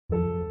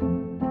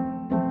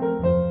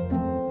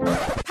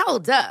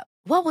Hold up.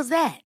 What was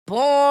that?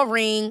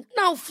 Boring.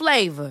 No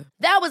flavor.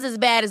 That was as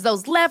bad as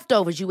those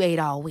leftovers you ate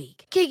all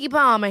week. Keke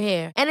Palmer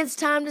here, and it's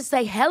time to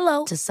say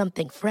hello to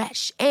something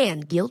fresh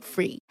and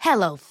guilt-free.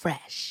 Hello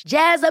Fresh.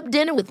 Jazz up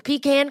dinner with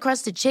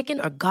pecan-crusted chicken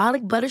or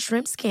garlic butter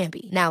shrimp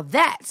scampi. Now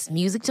that's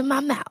music to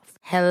my mouth.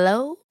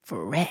 Hello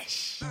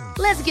Fresh.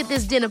 Let's get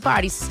this dinner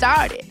party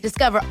started.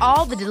 Discover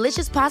all the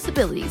delicious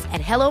possibilities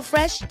at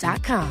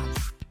hellofresh.com.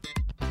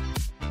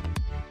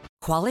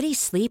 Quality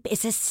sleep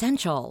is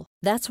essential.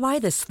 That's why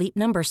the Sleep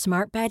Number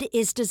Smart Bed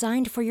is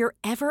designed for your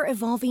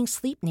ever-evolving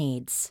sleep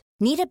needs.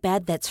 Need a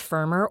bed that's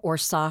firmer or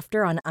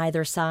softer on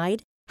either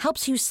side?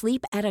 Helps you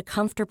sleep at a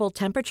comfortable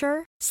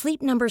temperature?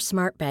 Sleep Number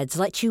Smart Beds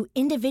let you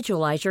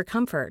individualize your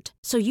comfort,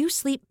 so you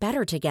sleep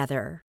better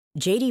together.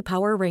 J.D.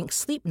 Power ranks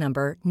Sleep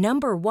Number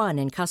number 1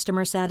 in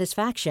customer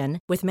satisfaction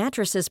with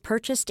mattresses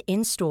purchased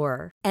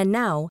in-store. And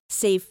now,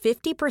 save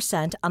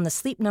 50% on the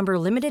Sleep Number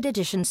Limited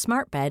Edition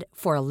Smart Bed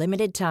for a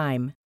limited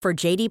time. For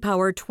J.D.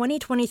 Power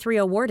 2023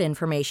 award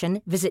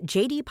information, visit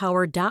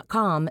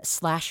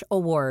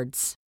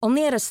jdpower.com/awards.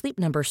 Only at a Sleep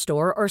Number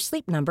store or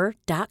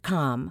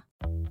sleepnumber.com.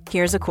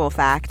 Here's a cool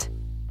fact.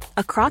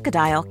 A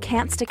crocodile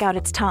can't stick out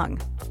its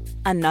tongue.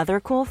 Another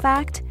cool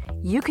fact,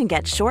 you can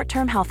get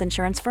short-term health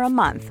insurance for a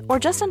month or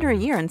just under a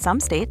year in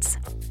some states.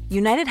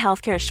 United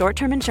Healthcare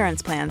short-term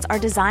insurance plans are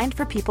designed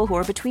for people who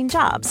are between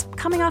jobs,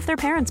 coming off their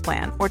parents'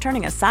 plan, or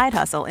turning a side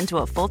hustle into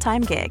a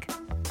full-time gig.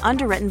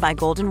 Underwritten by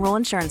Golden Rule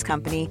Insurance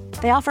Company,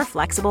 they offer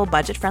flexible,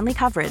 budget-friendly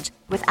coverage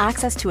with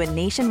access to a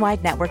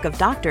nationwide network of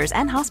doctors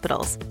and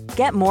hospitals.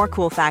 Get more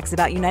cool facts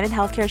about United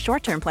Healthcare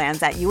short-term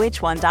plans at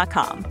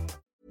uh1.com.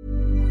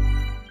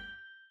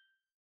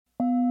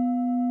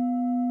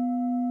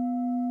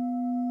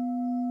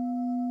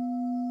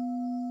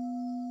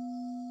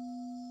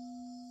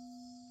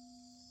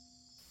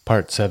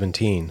 Part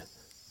 17.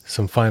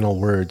 Some final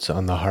words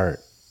on the heart.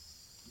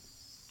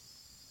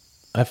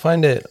 I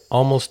find it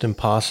almost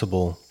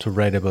impossible to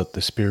write about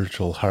the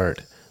spiritual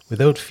heart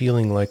without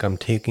feeling like I'm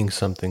taking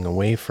something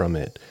away from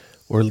it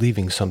or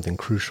leaving something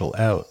crucial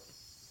out.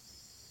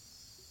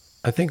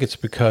 I think it's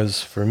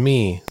because, for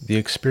me, the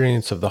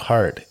experience of the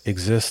heart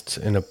exists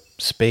in a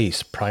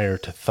space prior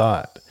to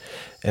thought,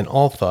 and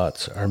all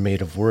thoughts are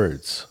made of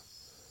words.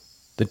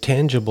 The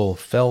tangible,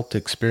 felt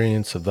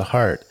experience of the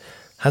heart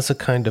has a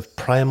kind of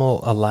primal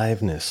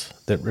aliveness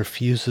that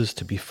refuses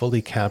to be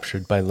fully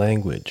captured by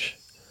language.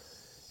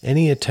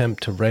 Any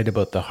attempt to write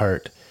about the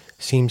heart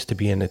seems to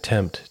be an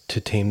attempt to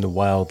tame the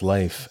wild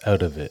life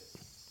out of it.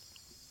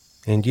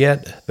 And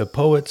yet, the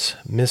poets,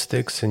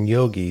 mystics, and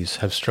yogis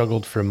have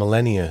struggled for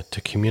millennia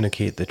to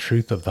communicate the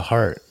truth of the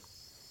heart.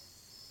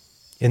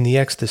 In the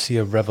ecstasy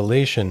of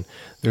revelation,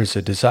 there's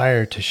a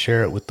desire to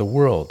share it with the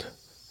world,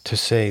 to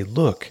say,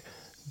 look,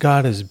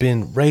 God has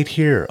been right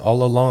here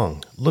all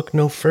along. Look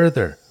no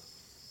further.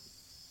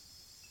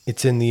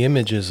 It's in the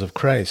images of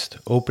Christ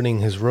opening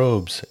his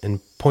robes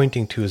and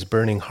pointing to his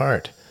burning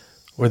heart,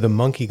 or the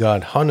monkey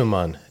god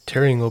Hanuman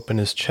tearing open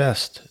his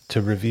chest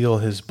to reveal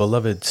his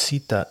beloved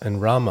Sita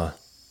and Rama.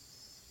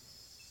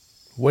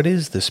 What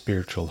is the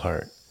spiritual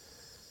heart?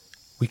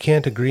 We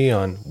can't agree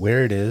on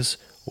where it is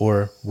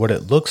or what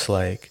it looks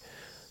like,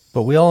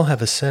 but we all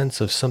have a sense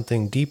of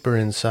something deeper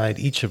inside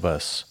each of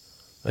us,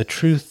 a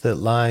truth that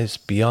lies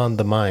beyond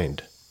the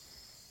mind.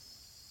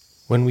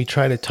 When we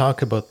try to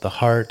talk about the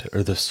heart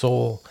or the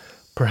soul,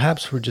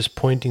 perhaps we're just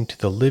pointing to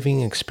the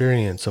living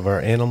experience of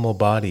our animal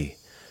body,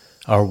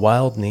 our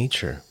wild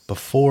nature,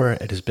 before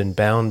it has been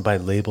bound by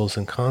labels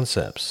and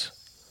concepts.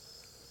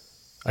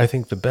 I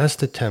think the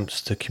best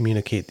attempts to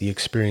communicate the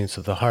experience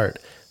of the heart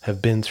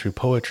have been through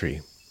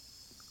poetry.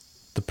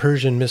 The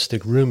Persian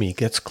mystic Rumi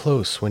gets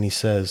close when he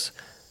says,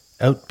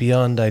 "Out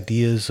beyond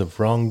ideas of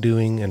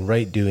wrongdoing and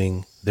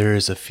right-doing, there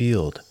is a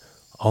field.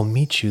 I'll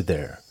meet you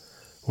there.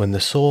 When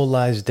the soul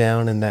lies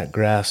down in that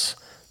grass,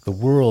 the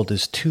world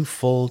is too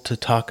full to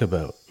talk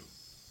about."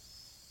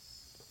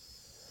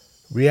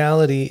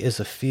 Reality is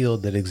a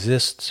field that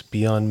exists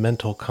beyond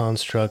mental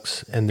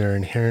constructs and their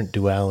inherent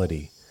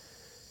duality.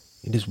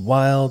 It is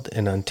wild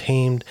and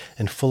untamed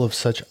and full of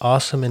such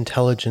awesome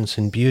intelligence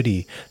and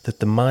beauty that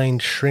the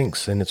mind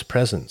shrinks in its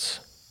presence.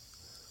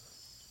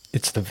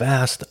 It's the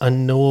vast,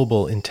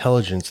 unknowable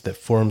intelligence that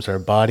forms our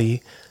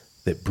body,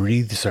 that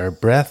breathes our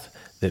breath,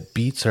 that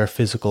beats our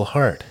physical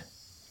heart.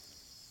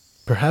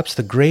 Perhaps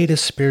the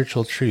greatest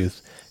spiritual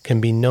truth can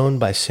be known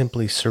by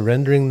simply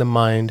surrendering the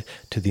mind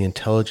to the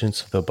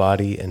intelligence of the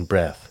body and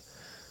breath,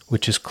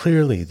 which is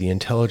clearly the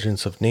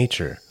intelligence of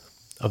nature,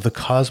 of the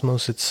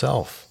cosmos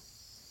itself.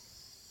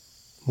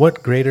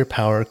 What greater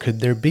power could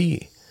there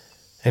be,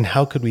 and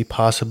how could we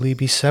possibly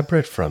be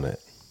separate from it?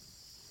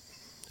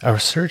 Our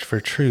search for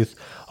truth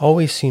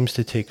always seems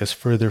to take us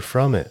further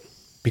from it,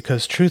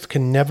 because truth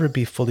can never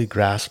be fully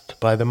grasped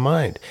by the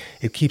mind.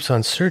 It keeps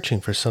on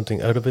searching for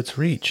something out of its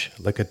reach,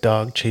 like a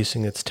dog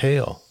chasing its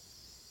tail.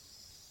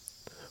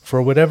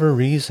 For whatever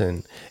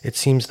reason, it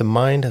seems the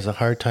mind has a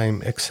hard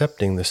time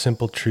accepting the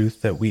simple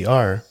truth that we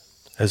are,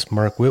 as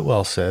Mark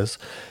Whitwell says,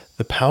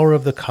 the power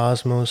of the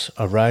cosmos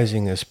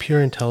arising as pure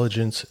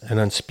intelligence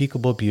and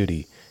unspeakable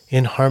beauty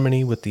in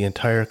harmony with the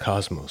entire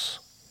cosmos.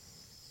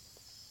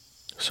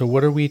 So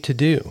what are we to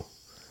do?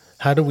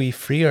 How do we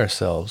free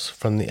ourselves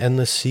from the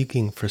endless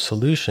seeking for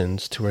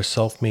solutions to our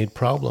self-made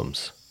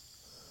problems?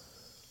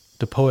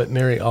 The poet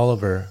Mary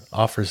Oliver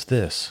offers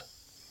this: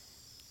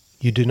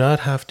 you do not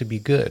have to be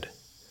good.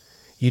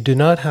 You do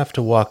not have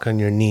to walk on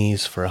your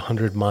knees for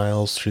 100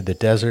 miles through the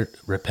desert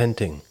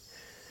repenting.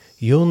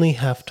 You only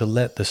have to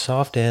let the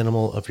soft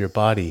animal of your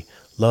body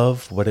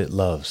love what it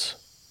loves.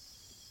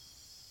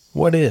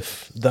 What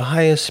if the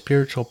highest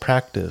spiritual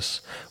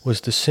practice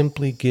was to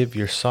simply give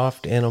your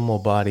soft animal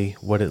body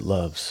what it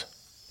loves?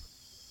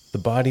 The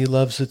body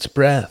loves its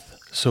breath,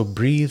 so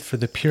breathe for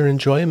the pure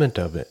enjoyment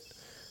of it.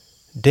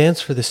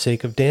 Dance for the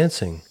sake of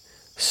dancing.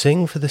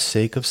 Sing for the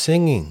sake of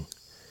singing.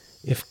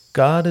 If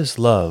God is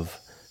love,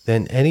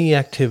 then any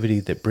activity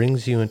that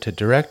brings you into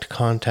direct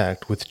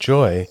contact with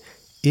joy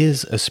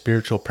is a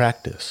spiritual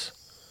practice.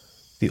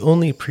 The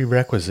only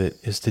prerequisite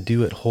is to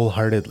do it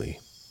wholeheartedly.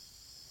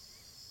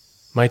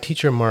 My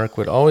teacher Mark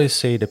would always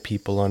say to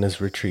people on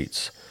his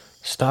retreats,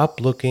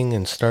 "Stop looking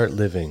and start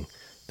living.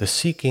 The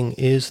seeking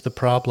is the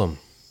problem."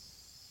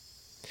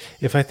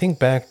 If I think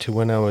back to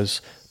when I was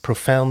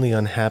profoundly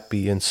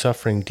unhappy and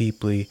suffering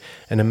deeply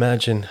and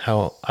imagine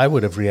how I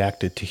would have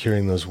reacted to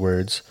hearing those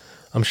words,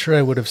 I'm sure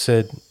I would have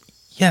said,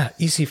 "Yeah,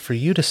 easy for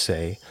you to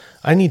say.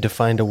 I need to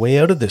find a way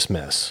out of this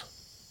mess."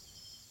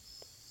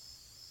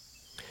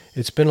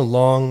 It's been a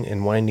long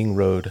and winding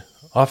road,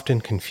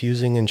 often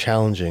confusing and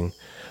challenging,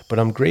 but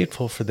I'm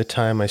grateful for the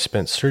time I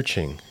spent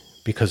searching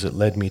because it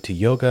led me to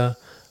yoga,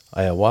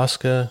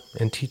 ayahuasca,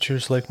 and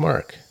teachers like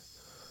Mark.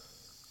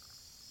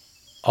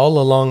 All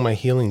along my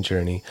healing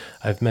journey,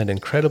 I've met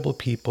incredible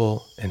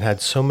people and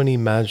had so many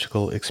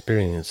magical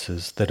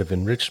experiences that have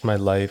enriched my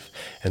life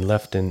and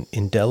left an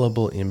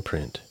indelible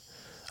imprint.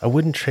 I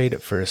wouldn't trade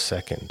it for a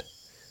second.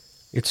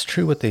 It's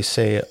true what they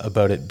say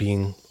about it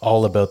being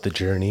all about the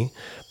journey,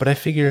 but I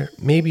figure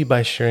maybe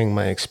by sharing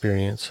my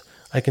experience,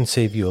 I can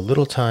save you a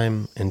little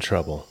time and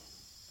trouble.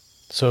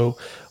 So,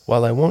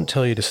 while I won't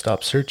tell you to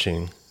stop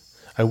searching,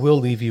 I will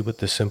leave you with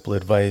the simple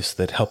advice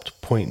that helped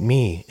point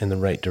me in the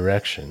right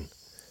direction.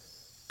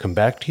 Come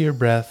back to your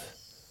breath,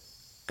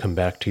 come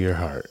back to your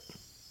heart.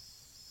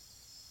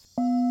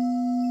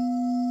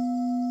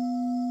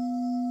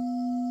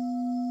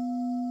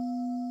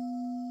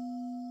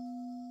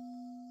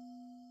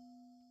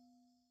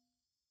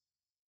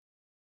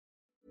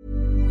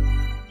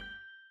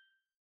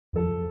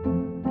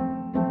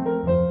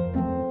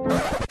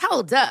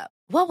 Hold up.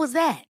 What was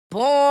that?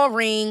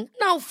 Boring.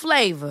 No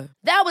flavor.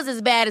 That was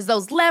as bad as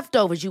those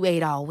leftovers you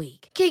ate all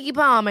week. Keke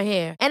Palmer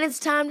here, and it's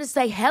time to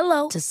say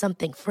hello to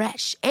something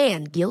fresh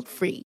and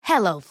guilt-free.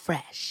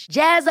 HelloFresh.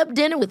 Jazz up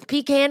dinner with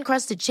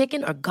pecan-crusted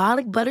chicken or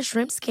garlic butter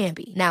shrimp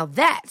scampi. Now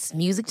that's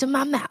music to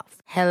my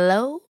mouth.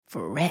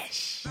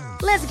 HelloFresh.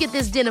 Let's get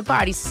this dinner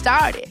party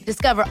started.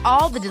 Discover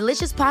all the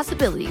delicious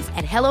possibilities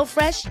at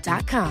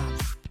HelloFresh.com.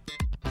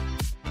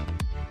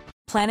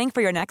 Planning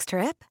for your next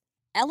trip?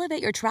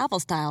 Elevate your travel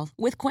style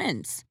with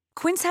Quince.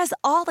 Quince has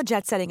all the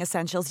jet-setting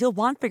essentials you'll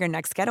want for your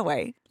next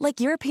getaway,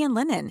 like European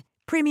linen,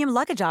 premium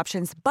luggage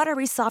options,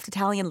 buttery soft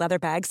Italian leather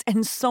bags,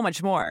 and so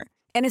much more.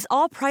 And is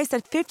all priced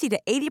at 50 to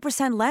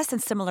 80% less than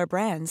similar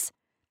brands.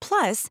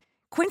 Plus,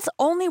 Quince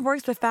only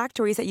works with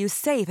factories that use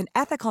safe and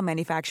ethical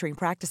manufacturing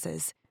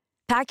practices.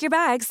 Pack your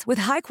bags with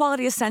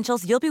high-quality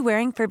essentials you'll be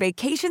wearing for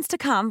vacations to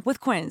come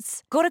with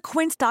Quince. Go to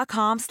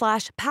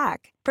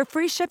quince.com/pack for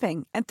free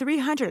shipping and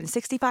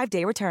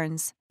 365-day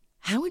returns.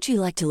 How would you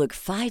like to look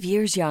 5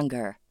 years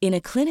younger? In a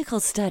clinical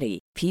study,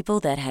 people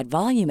that had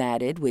volume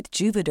added with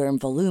Juvederm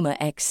Voluma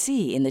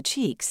XC in the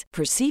cheeks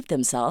perceived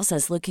themselves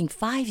as looking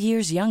 5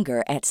 years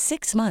younger at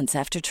 6 months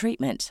after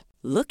treatment.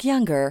 Look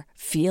younger,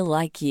 feel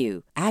like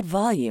you. Add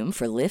volume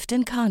for lift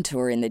and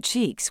contour in the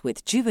cheeks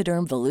with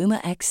Juvederm Voluma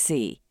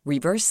XC.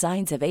 Reverse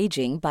signs of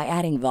aging by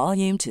adding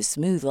volume to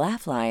smooth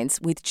laugh lines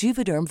with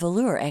Juvederm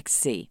Volure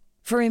XC.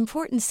 For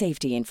important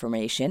safety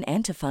information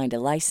and to find a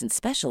licensed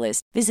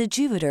specialist, visit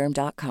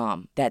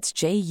Juvederm.com. That's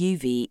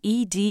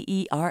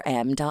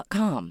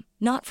JUVEDERM.com.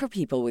 Not for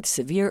people with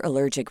severe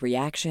allergic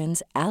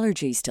reactions,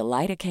 allergies to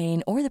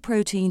lidocaine, or the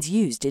proteins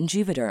used in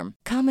Juvederm.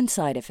 Common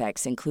side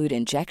effects include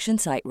injection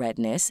site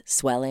redness,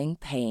 swelling,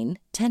 pain,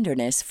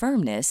 tenderness,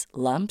 firmness,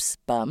 lumps,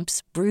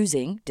 bumps,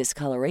 bruising,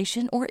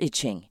 discoloration, or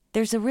itching.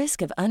 There's a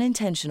risk of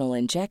unintentional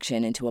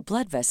injection into a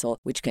blood vessel,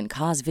 which can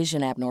cause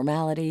vision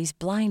abnormalities,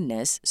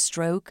 blindness,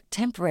 stroke,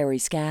 temporary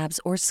scabs,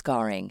 or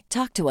scarring.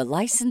 Talk to a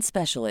licensed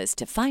specialist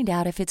to find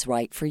out if it's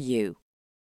right for you.